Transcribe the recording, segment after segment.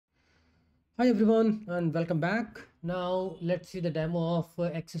Hi everyone and welcome back. Now let's see the demo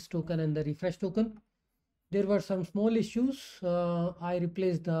of access token and the refresh token. There were some small issues. I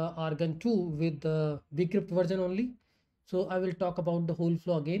replaced the Argon 2 with the bcrypt version only. So I will talk about the whole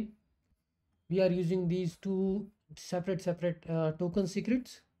flow again. We are using these two separate token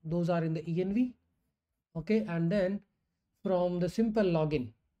secrets. Those are in the env. Okay, and then from the simple login,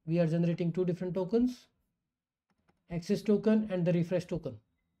 we are generating two different tokens, access token and the refresh token.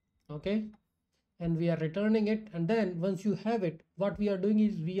 Okay, and we are returning it, and then once you have it, what we are doing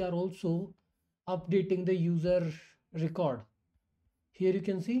is we are also updating the user record. Here you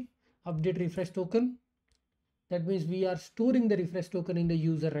can see update refresh token. That means we are storing the refresh token in the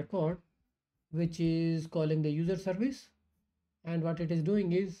user record, which is calling the user service. And what it is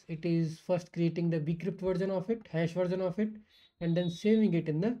doing is it is first creating the bcrypt version of it, hash version of it, and then saving it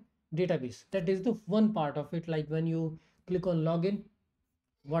in the database. That is the one part of it. Like when you click on login,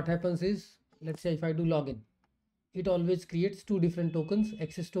 what happens is, let's say if I do login, it always creates two different tokens,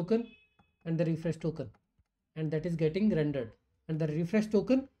 access token and the refresh token, and that is getting rendered, and the refresh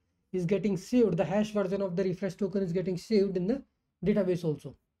token is getting saved. The hash version of the refresh token is getting saved in the database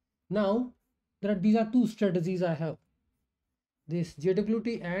also. Now these are two strategies I have, this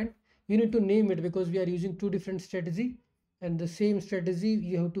JWT, and you need to name it because we are using two different strategy, and the same strategy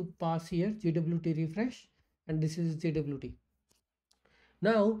you have to pass here, JWT refresh, and this is JWT.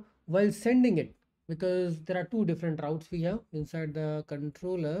 Now while sending it, because there are two different routes we have inside the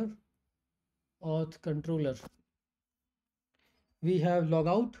controller, auth controller, we have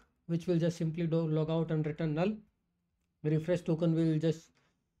logout, which will just simply do logout and return null. Refresh token will just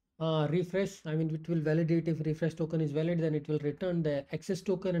refresh, I mean it will validate. If refresh token is valid, then it will return the access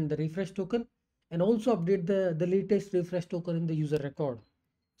token and the refresh token, and also update the latest refresh token in the user record.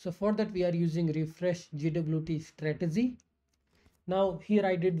 So for that we are using refresh JWT strategy. Now here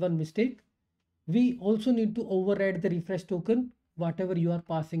I did one mistake. We also need to override the refresh token whatever you are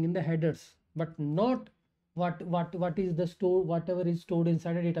passing in the headers, but not what is the store, whatever is stored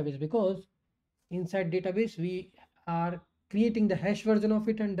inside a database, because inside database we are creating the hash version of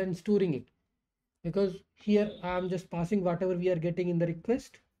it and then storing it, because here I am just passing whatever we are getting in the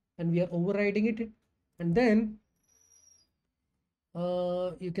request and we are overriding it. And then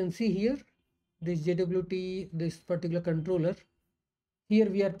you can see here this JWT, this particular controller, here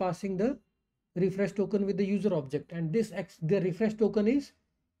we are passing the refresh token with the user object, and the refresh token is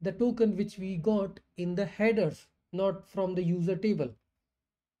the token which we got in the headers, not from the user table.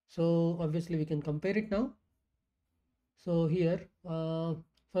 So obviously we can compare it now. So here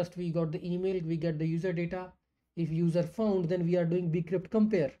first we got the email, we get the user data. If user found, then we are doing bcrypt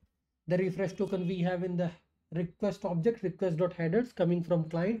compare. The refresh token we have in the request object, request.headers coming from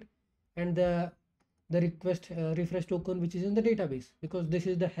client, and the request refresh token which is in the database, because this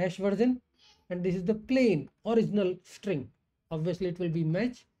is the hash version and this is the plain original string. Obviously it will be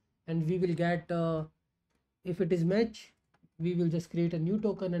match, and we will get if it is match, we will just create a new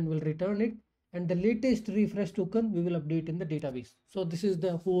token and will return it, and the latest refresh token we will update in the database. So this is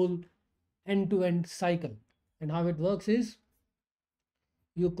the whole end-to-end cycle. And how it works is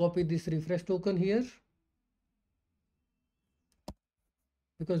you copy this refresh token here,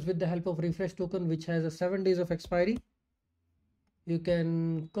 because with the help of refresh token, which has a 7 days of expiry, you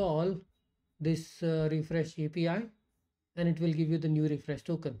can call this refresh API and it will give you the new refresh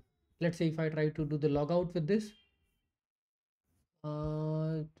token. Let's say if I try to do the logout with this,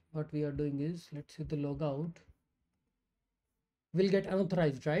 what we are doing is, let's say the logout will get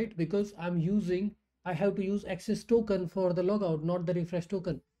unauthorized, right? Because I have to use access token for the logout, not the refresh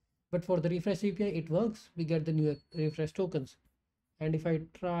token. But for the refresh API it works, we get the new refresh tokens. And if I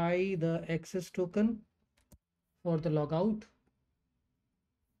try the access token for the logout,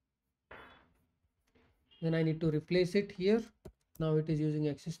 then I need to replace it here. Now it is using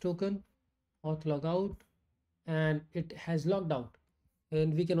access token, auth logout, and it has logged out.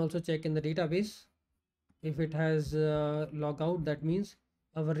 And we can also check in the database. If it has logout, that means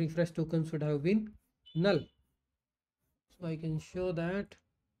our refresh token should have been null. So I can show that.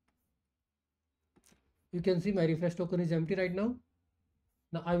 You can see my refresh token is empty right now.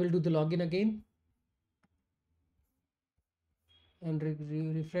 Now I will do the login again and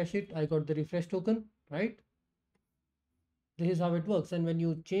refresh it. I got the refresh token, right? This is how it works. And when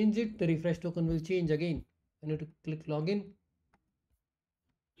you change it, the refresh token will change again. You need to click login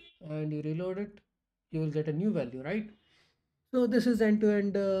and you reload it, you will get a new value, right? So this is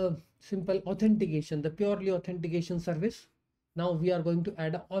end-to-end simple authentication, the purely authentication service. Now we are going to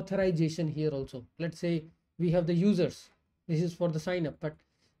add authorization here also. Let's say we have the users. This is for the sign up, but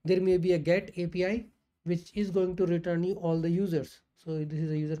there may be a get API which is going to return you all the users. So this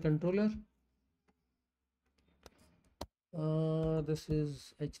is a user controller. This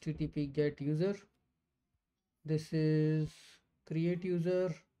is http get user. This is create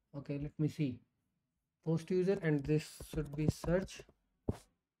user. Okay, let me see. Post user, and this should be search.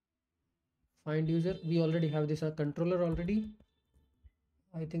 Find user. We already have this controller already.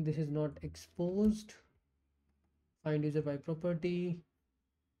 I think this is not exposed. Find user by property.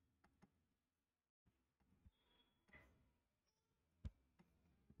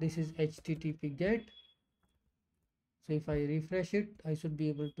 This is http get. So if I refresh it, I should be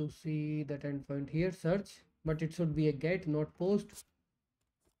able to see that endpoint here, search, but it should be a get, not post.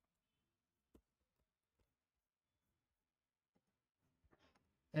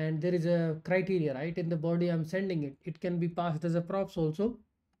 And there is a criteria, right? In the body I'm sending it. It can be passed as a props also.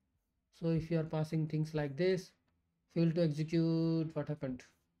 So if you are passing things like this, fail to execute, what happened?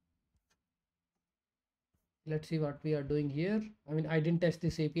 Let's see what we are doing here. I mean, I didn't test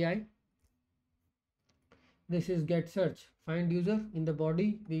this API. This is get search, find user. In the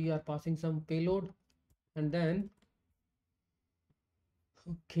body we are passing some payload, and then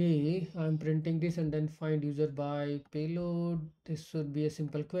okay, I'm printing this and then find user by payload. This should be a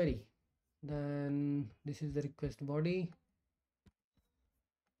simple query. Then this is the request body.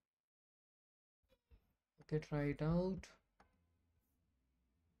 Okay, try it out.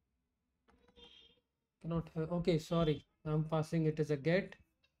 Cannot have, okay, sorry, I'm passing it as a get.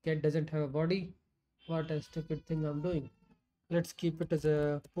 Get doesn't have a body. What a stupid thing I'm doing. Let's keep it as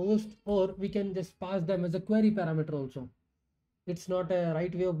a post, or we can just pass them as a query parameter also. It's not a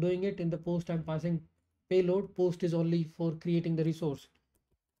right way of doing it. In the post I'm passing payload. Post is only for creating the resource,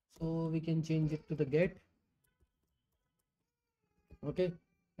 so we can change it to the get. Okay,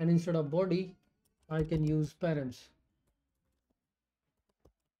 and instead of body I can use parents.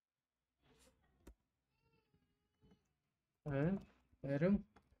 And parent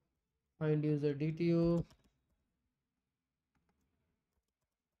find user DTO.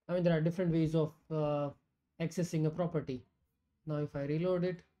 I mean, there are different ways of accessing a property. Now if I reload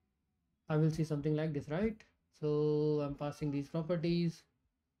it, I will see something like this, right? So I'm passing these properties.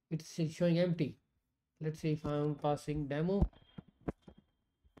 It's showing empty. Let's see if I'm passing demo.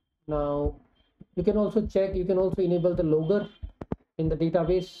 Now you can also check, you can also enable the logger in the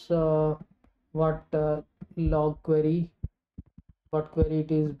database, what log query, what query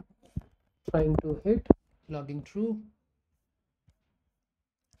it is trying to hit. Logging true,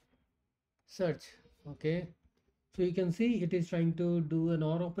 search. Okay, so you can see it is trying to do an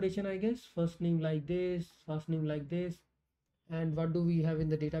OR operation, I guess. First name like this, first name like this. And what do we have in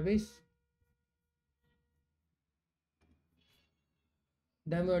the database?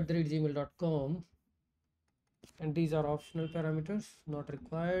 demo@gmail.com. And these are optional parameters, not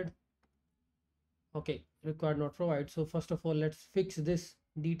required. Okay, required not provide. So first of all, let's fix this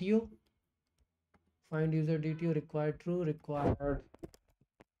DTO. Find user DTO required true, required,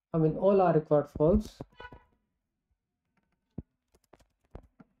 I mean all are required false.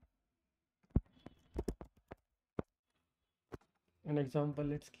 An example,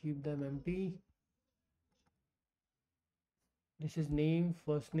 let's keep them empty. This is name,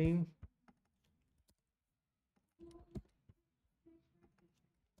 first name,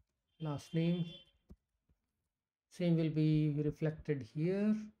 last name. Same will be reflected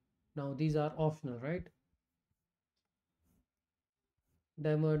here. Now these are optional, right?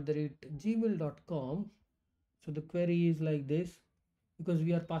 demo@gmail.com. So the query is like this because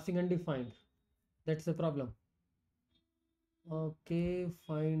we are passing undefined. That's the problem. Okay,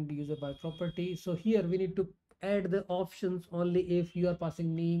 find user by property. So here we need to add the options only if you are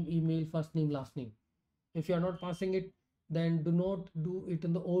passing name, email, first name, last name. If you are not passing it, then do not do it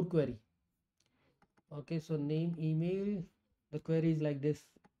in the OR query. Okay, so name, email, the query is like this.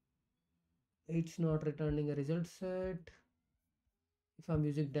 It's not returning a result set. If I'm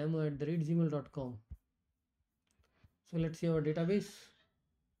using demo@gmail.com. So let's see our database.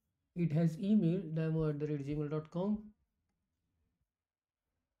 It has email demo@gmail.com.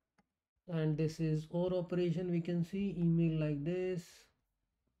 And this is OR operation. We can see email like this.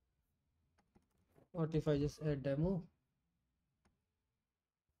 What if I just add demo?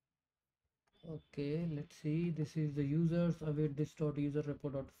 Okay, let's see. This is the users. Await this dot user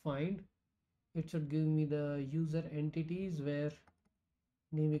report dot find. It should give me the user entities where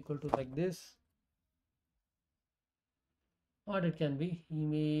name equal to like this. Or it can be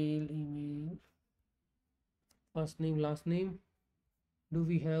email, first name, last name. Do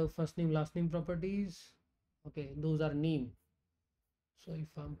we have first name, last name properties? Okay, those are name. So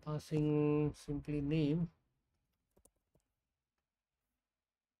if I'm passing simply name,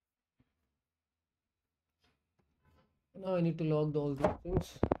 now I need to log all these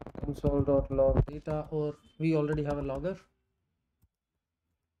things. console.log data, or we already have a logger.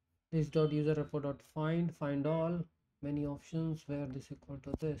 This dot user repo dot find all, many options where this equal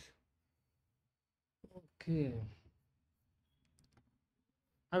to this. Okay,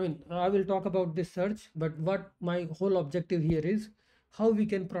 I mean, I will talk about this search, but what my whole objective here is how we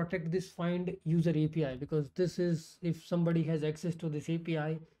can protect this find user API, because this is, if somebody has access to this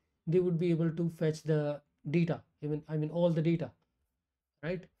API, they would be able to fetch the data, I mean all the data,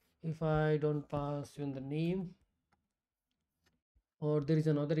 right? If I don't pass even the name, or there is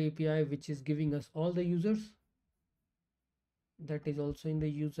another API which is giving us all the users, that is also in the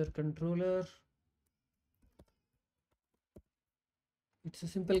user controller. It's a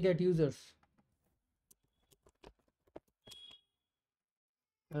simple get users,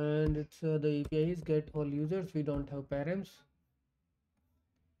 and it's the API is get all users. We don't have params.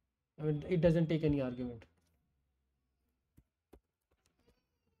 I mean, it doesn't take any argument.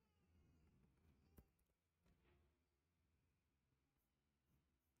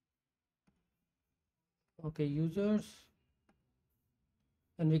 Okay, users,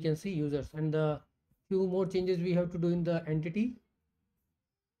 and we can see users, and the few more changes we have to do in the entity,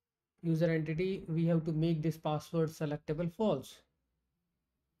 user entity. We have to make this password selectable false,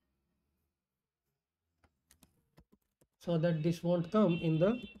 so that this won't come in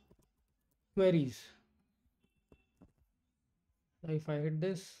the queries. Now if I hit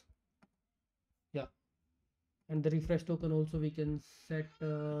this, yeah, and the refresh token also we can set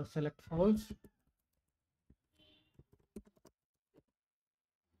select false.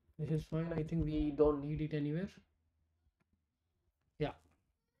 This is fine. I think we don't need it anywhere. Yeah,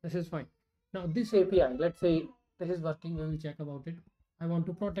 this is fine. Now this API, let's say this is working, we will check about it. I want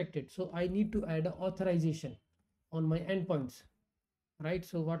to protect it, so I need to add an authorization on my endpoints, right?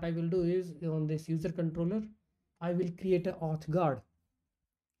 So what I will do is, on this user controller, I will create a auth guard,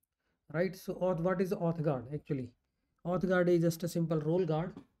 right? So auth, what is the auth guard actually? Auth guard is just a simple role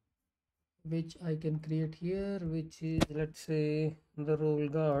guard which I can create here, which is, let's say, the role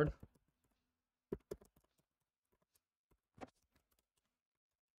guard.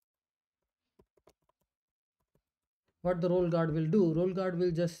 What the role guard will do, role guard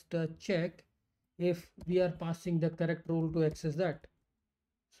will just check if we are passing the correct role to access that.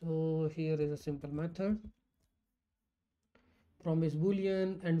 So here is a simple method, promise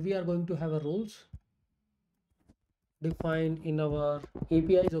boolean, and we are going to have a roles defined in our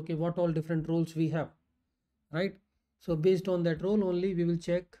APIs. Okay, what all different roles we have, right? So based on that role only, we will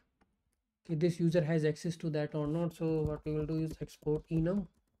check if this user has access to that or not. So what we will do is export enum.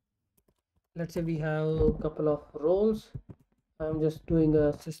 Let's say we have a couple of roles. I'm just doing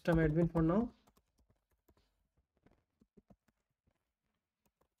a system admin for now.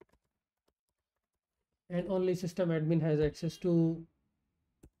 And only system admin has access to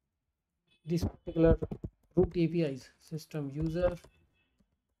this particular root APIs. System user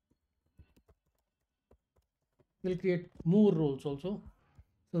will create more roles also.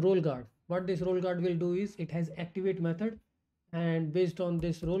 So role guard, what this role guard will do is, it has activate method, and based on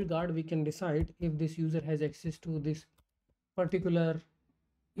this role guard we can decide if this user has access to this particular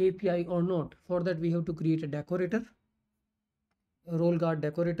API or not. For that we have to create a decorator, a role guard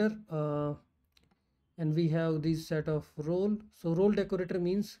decorator, and we have this set of role. So role decorator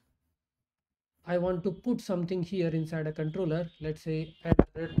means I want to put something here inside a controller, let's say add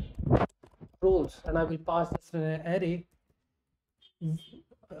roles, and I will pass this array.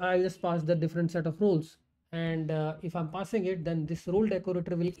 I'll just pass the different set of roles, and if I'm passing it, then this role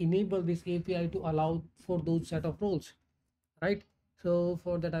decorator will enable this API to allow for those set of roles, right? So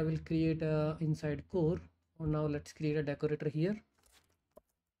for that I will create a inside core, or now let's create a decorator here,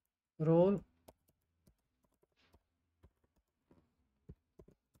 role.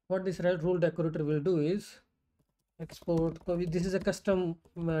 What this role decorator will do is export. This is a custom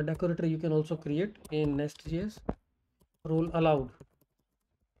decorator you can also create in nestjs. Role allowed,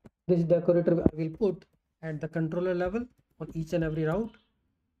 this decorator I will put at the controller level on each and every route.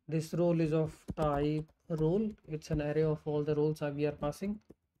 This role is of type role, it's an array of all the roles we are passing,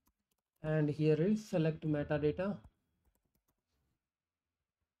 and here is select metadata.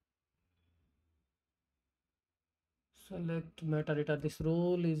 Select metadata, this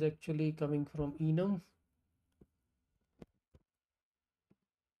role is actually coming from enum.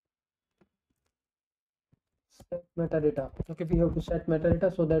 Set metadata. Okay, we have to set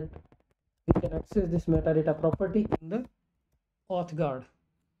metadata so that we can access this metadata property in the auth guard.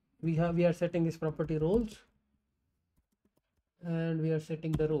 We are setting this property roles, and we are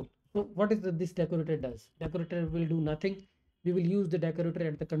setting the role. So what is this decorator does? Decorator will do nothing. We will use the decorator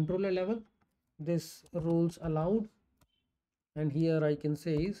at the controller level. This roles allowed, and here I can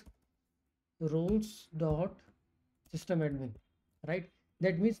say is roles dot system admin, right?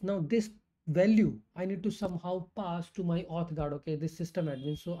 That means now this value I need to somehow pass to my auth guard, okay, this system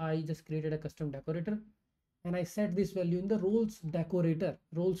admin. So I just created a custom decorator and I set this value in the roles decorator,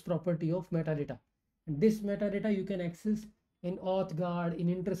 roles property of metadata. And this metadata you can access in auth guard, in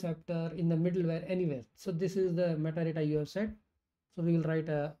interceptor, in the middleware, anywhere. So this is the metadata you have set. So we will write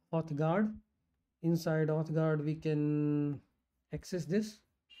a auth guard. Inside auth guard we can access this.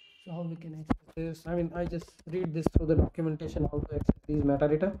 So how we can access this? I mean, I just read this through the documentation how to access these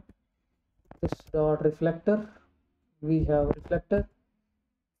metadata. This dot reflector, we have reflector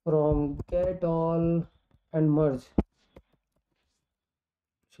from get all and merge.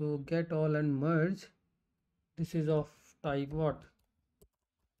 So get all and merge, this is of type what?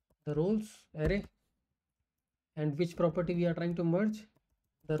 The roles array. And which property we are trying to merge?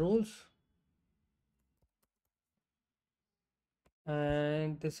 The roles.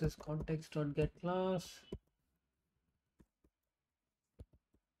 And this is context.get class,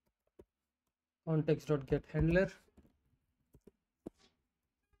 context.get handler.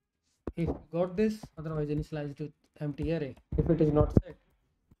 If you got this, otherwise initialize to empty array if it is not set.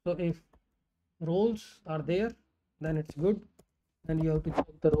 So if roles are there, then it's good. Then you have to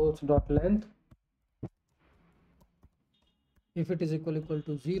check the roles dot length. If it is equal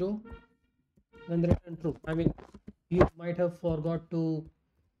to 0, then return true. I mean, you might have forgot to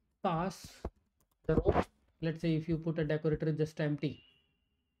pass the row. Let's say if you put a decorator just empty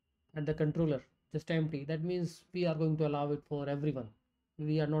at the controller, just empty, that means we are going to allow it for everyone.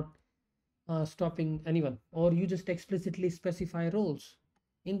 We are not stopping anyone. Or you just explicitly specify roles.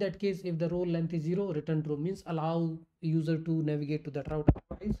 In that case, if the role length is 0, return true, means allow user to navigate to that route.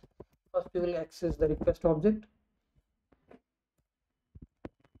 Otherwise, first we will access the request object.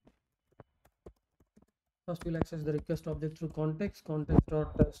 First we'll access the request object through context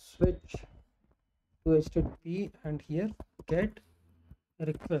dot switch to HTTP, and here get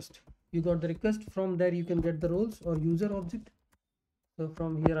request. You got the request. From there you can get the roles or user object. So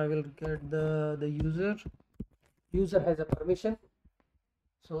from here I will get the user has a permission.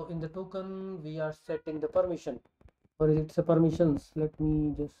 So in the token we are setting the permission, or is it a permissions? Let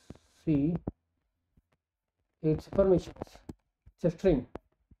me just see. It's permissions, it's a string.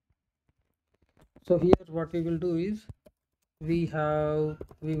 So here what we will do is we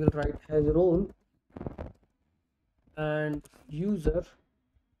will write as role and user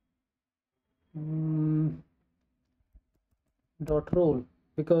dot role,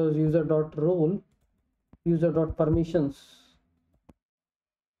 because user dot role, user dot permissions.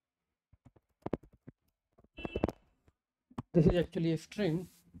 This is actually a string.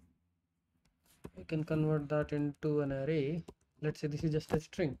 I can convert that into an array. Let's say this is just a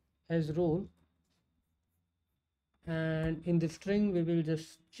string as role, and in the string we will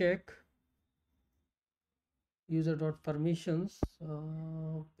just check user dot permissions.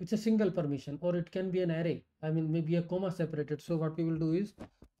 It's a single permission, or it can be an array. I mean, maybe a comma separated. So what we will do is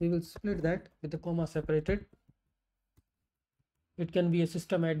we will split that with a comma separated. It can be a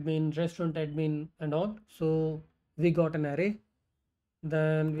system admin, restaurant admin, and all. So we got an array.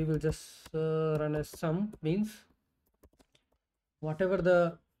 Then we will just run a sum, means whatever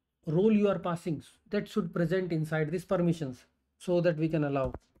the role you are passing, that should present inside these permissions, so that we can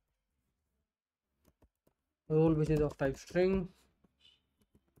allow role which is of type string.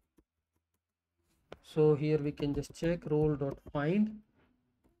 So here we can just check role dot find,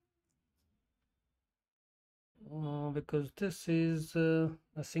 because this is a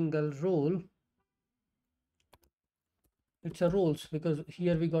single role. It's a roles, because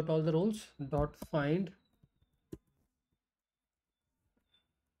here we got all the roles. Dot find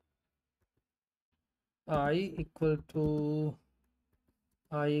I equal to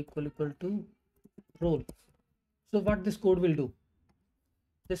role. So what this code will do,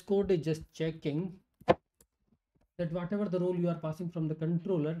 this code is just checking that whatever the role you are passing from the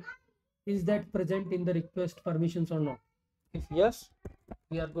controller, is that present in the request permissions or not. If yes,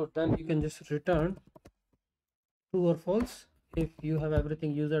 we are good. Then you can just return true or false. If you have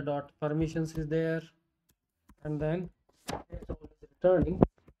everything, user dot permissions is there, and then it's returning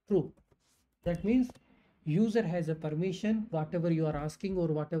true. That means user has a permission, whatever you are asking or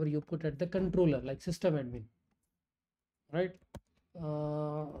whatever you put at the controller, like system admin, right?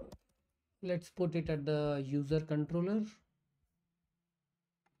 Let's put it at the user controller.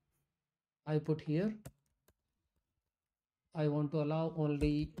 I put here I want to allow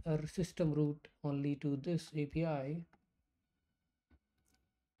only a system root only to this API.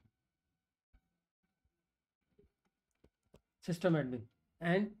 System admin.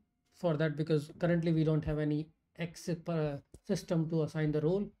 And for that, because currently we don't have any system to assign the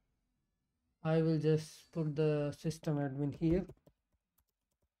role. I will just put the system admin here.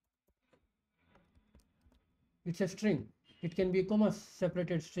 It's a string. It can be a comma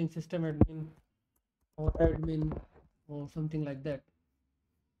separated string, system admin or admin or something like that.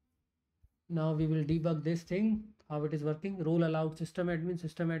 Now we will debug this thing, how it is working. Role allowed system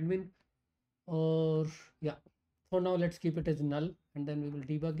admin, or yeah, for now let's keep it as null, and then we will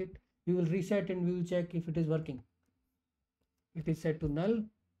debug it. We will reset and we will check if it is working. It is set to null,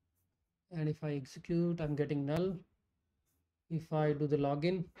 and if I execute, I'm getting null. If I do the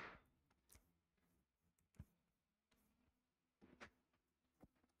login,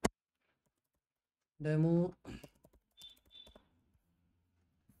 demo,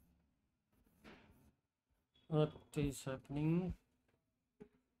 what is happening?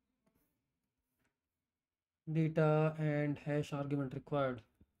 Data and hash argument required.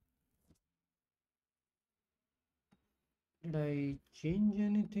 Did I change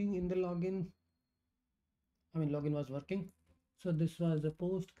anything in the login? I mean, login was working. So this was the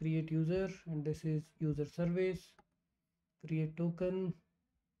post create user, and this is user service, create token.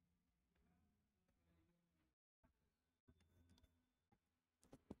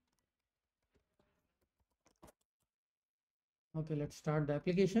 Okay, let's start the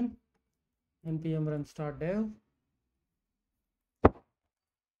application. npm run start dev.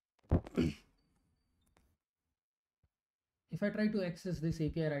 If I try to access this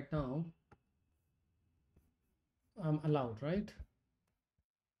API right now, I'm allowed, right?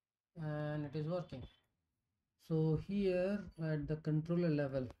 And it is working. So here at the controller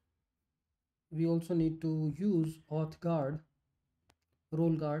level, we also need to use auth guard,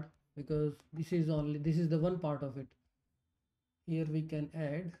 role guard, because this is the one part of it. Here we can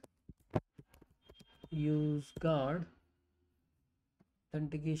add use guard,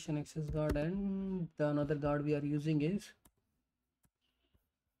 authentication access guard, and the another guard we are using is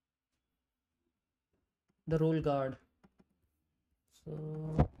the role guard. So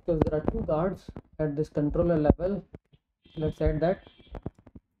because there are two guards at this controller level, let's add that.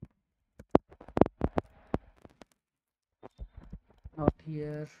 Not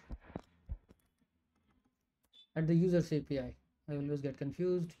here. At the users API, I always get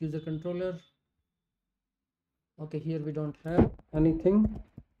confused. User controller. Okay, here we don't have anything.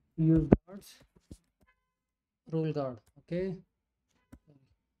 Use guards, role guard. Okay.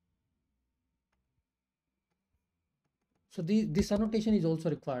 So this annotation is also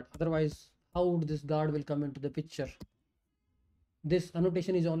required. Otherwise, how would this guard will come into the picture? This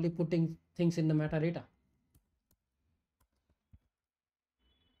annotation is only putting things in the metadata.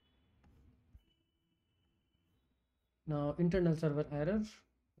 Now internal server error.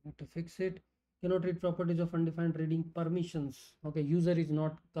 Need to fix it. Cannot read properties of undefined reading permissions. Okay, user is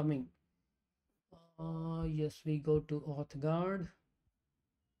not coming. Yes, we go to auth guard.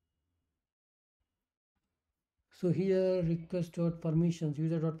 So here request.permissions,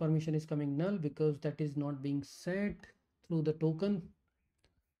 user.permission is coming null because that is not being set through the token.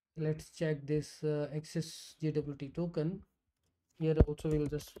 Let's check this access JWT token. Here also we'll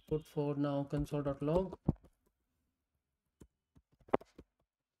just put for now console.log.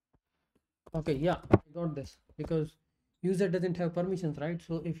 Okay, yeah, I got this because user doesn't have permissions, right?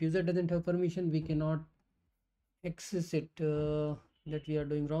 So if user doesn't have permission, we cannot access it. That we are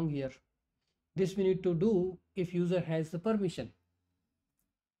doing wrong here. This we need to do if user has the permission,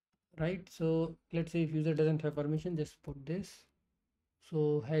 right? So let's say if user doesn't have permission, just put this.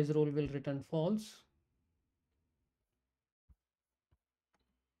 So has role will return false.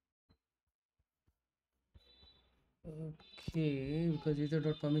 Okay, because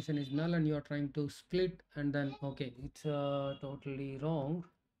user.permission is null and you are trying to split, and then okay, it's totally wrong.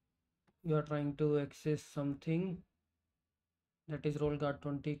 You are trying to access something that is role guard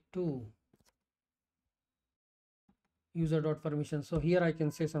 22 user.permission. So here I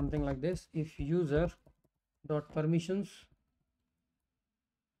can say something like this: if user.permissions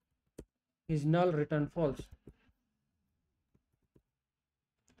is null, return false.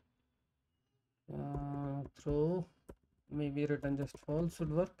 So maybe return just false should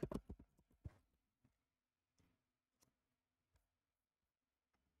work.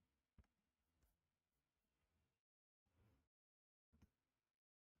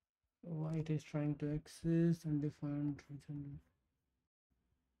 Why it is trying to access undefined region.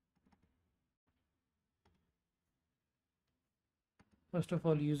 First of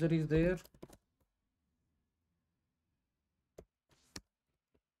all, user is there.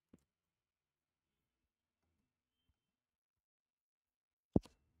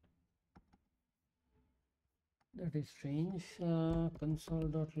 That is strange.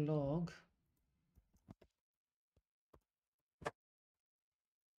 Console.log.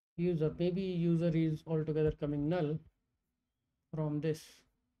 user, maybe user is altogether coming null from this.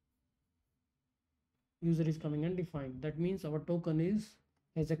 User is coming undefined. That means our token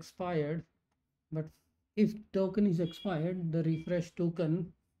has expired. But if token is expired, the refresh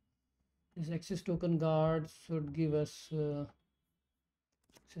token, this access token guard should give us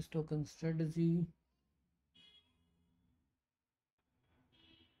access token strategy.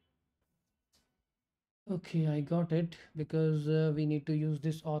 Okay, I got it, because we need to use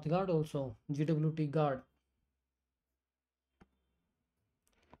this auth guard also, GWT guard,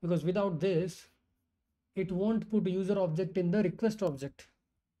 because without this it won't put user object in the request object,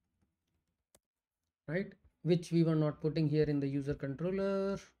 right? Which we were not putting here in the user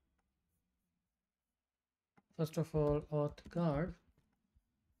controller. First of all, auth guard,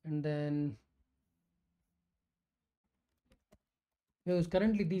 and then, because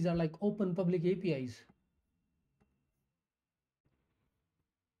currently these are like open public APIs.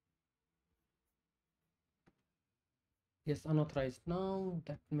 Yes, unauthorized. Now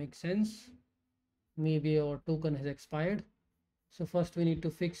that makes sense. Maybe our token has expired. So first we need to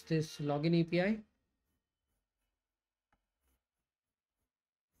fix this login API.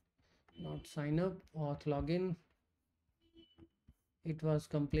 Not sign up, auth login. It was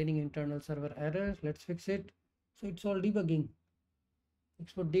complaining internal server error. Let's fix it. So it's all debugging.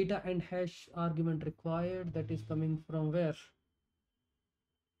 Export data and hash argument required. That is coming from where?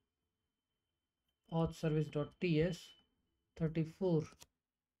 Auth service.ts 34.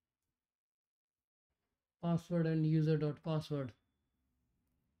 Password and user.password.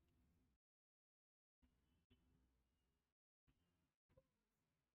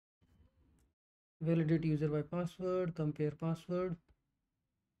 Validate user by password, compare password.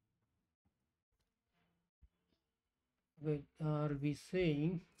 Wait, are we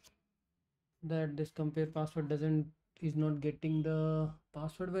saying that this compare password is not getting the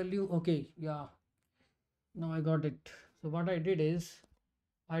password value? Okay, yeah, now I got it. So what I did is,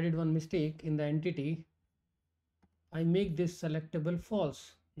 I did one mistake in the entity. I make this selectable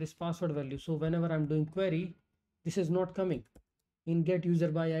false, this password value. So whenever I'm doing query, this is not coming in get user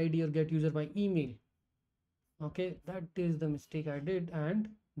by ID or get user by email. Okay, that is the mistake I did, and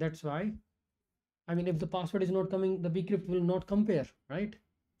that's why, I mean, if the password is not coming, the bcrypt will not compare, right?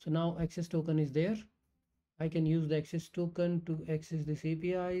 So now access token is there. I can use the access token to access this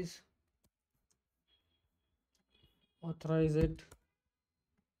APIs, authorize it,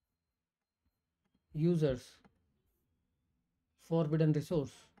 users, forbidden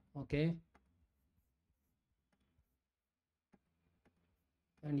resource. Okay,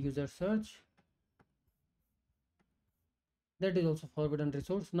 and user search, that is also forbidden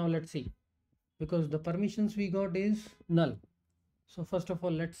resource. Now let's see, because the permissions we got is null. So first of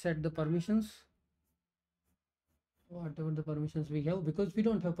all, let's set the permissions, whatever the permissions we have, because we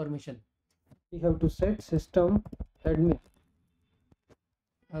don't have permission. We have to set system admin.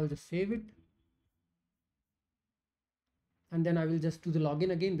 I'll just save it, and then I will just do the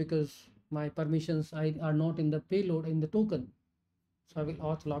login again, because my permissions are not in the payload in the token. So I will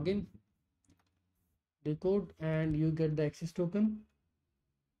auth login, decode, and you get the access token,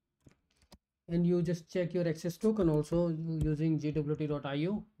 and you just check your access token also using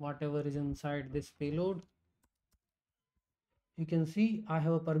gwt.io, whatever is inside this payload. You can see I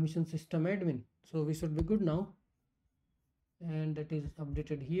have a permission system admin, so we should be good now, and that is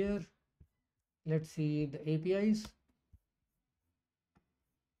updated here. Let's see the APIs.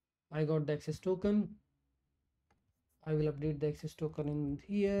 I got the access token. I will update the access token in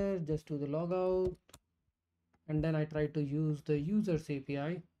here, just do the logout, and then I try to use the users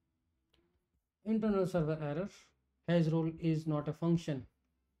API. Internal server error, hash role is not a function.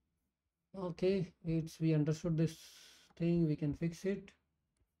 Okay, we understood this thing, we can fix it.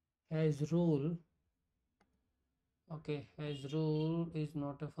 Hash role, okay, hash role is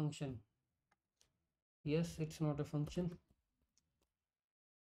not a function. Yes, it's not a function.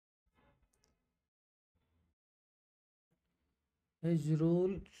 Hash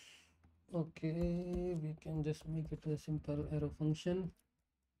role, okay, we can just make it a simple arrow function,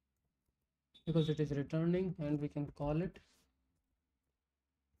 because it is returning, and we can call it.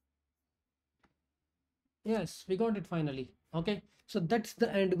 Yes, we got it finally. Okay, so that's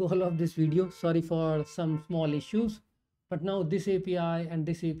the end goal of this video. Sorry for some small issues, but now this API and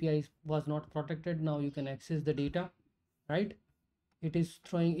this API was not protected. Now you can access the data, right? It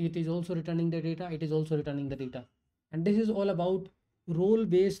is also returning the data, it is also returning the data. And this is all about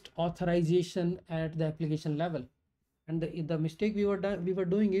role-based authorization at the application level. And the mistake we were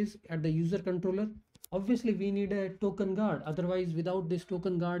doing is at the user controller. Obviously we need a token guard, otherwise without this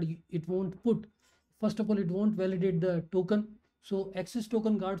token guard it won't put, first of all, it won't validate the token, So access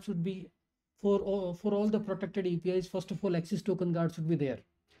token guard should be for all the protected APIs. First of all, access token guard should be there.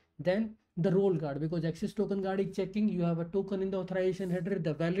 Then the role guard, because access token guard is checking you have a token in the authorization header,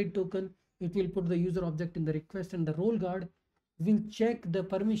 the valid token, it will put the user object in the request, and the role guard will check the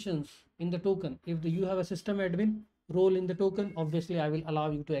permissions in the token. If you have a system admin role in the token, obviously I will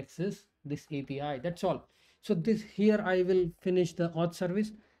allow you to access this API. That's all. So this here I will finish the auth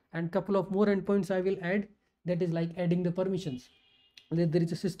service, and couple of more endpoints I will add, that is like adding the permissions. There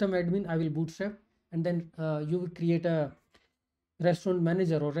is a system admin, I will bootstrap, and then you will create a restaurant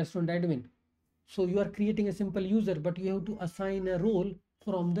manager or restaurant admin. So you are creating a simple user, but you have to assign a role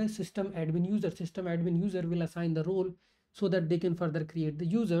from the system admin user. System admin user will assign the role so that they can further create the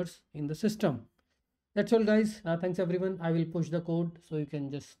users in the system. That's all guys. Thanks everyone. I will push the code so you can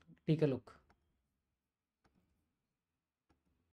just take a look.